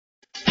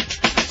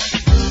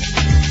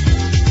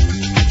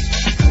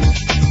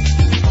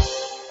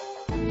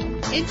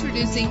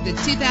Introducing the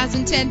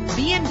 2010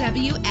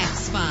 BMW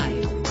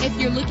X5. If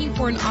you're looking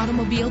for an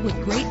automobile with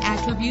great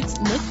attributes,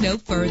 look no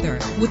further.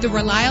 With a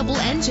reliable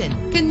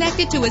engine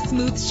connected to a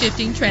smooth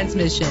shifting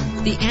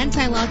transmission, the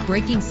anti-lock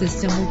braking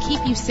system will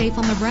keep you safe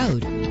on the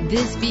road.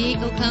 This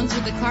vehicle comes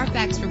with a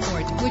Carfax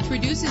report, which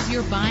reduces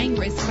your buying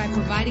risk by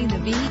providing the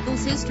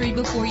vehicle's history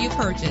before you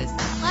purchase.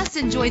 Plus,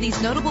 enjoy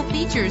these notable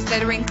features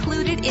that are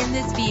included in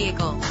this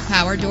vehicle: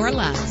 power door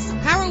locks,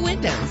 power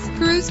windows,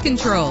 cruise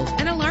control,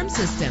 an alarm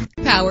system,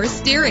 power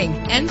steering.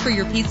 And for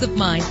your peace of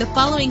mind, the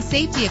following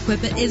safety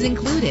equipment is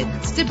included: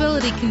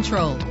 stability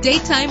control,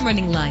 daytime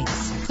running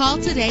lights. Call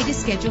today to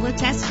schedule a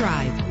test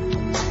drive.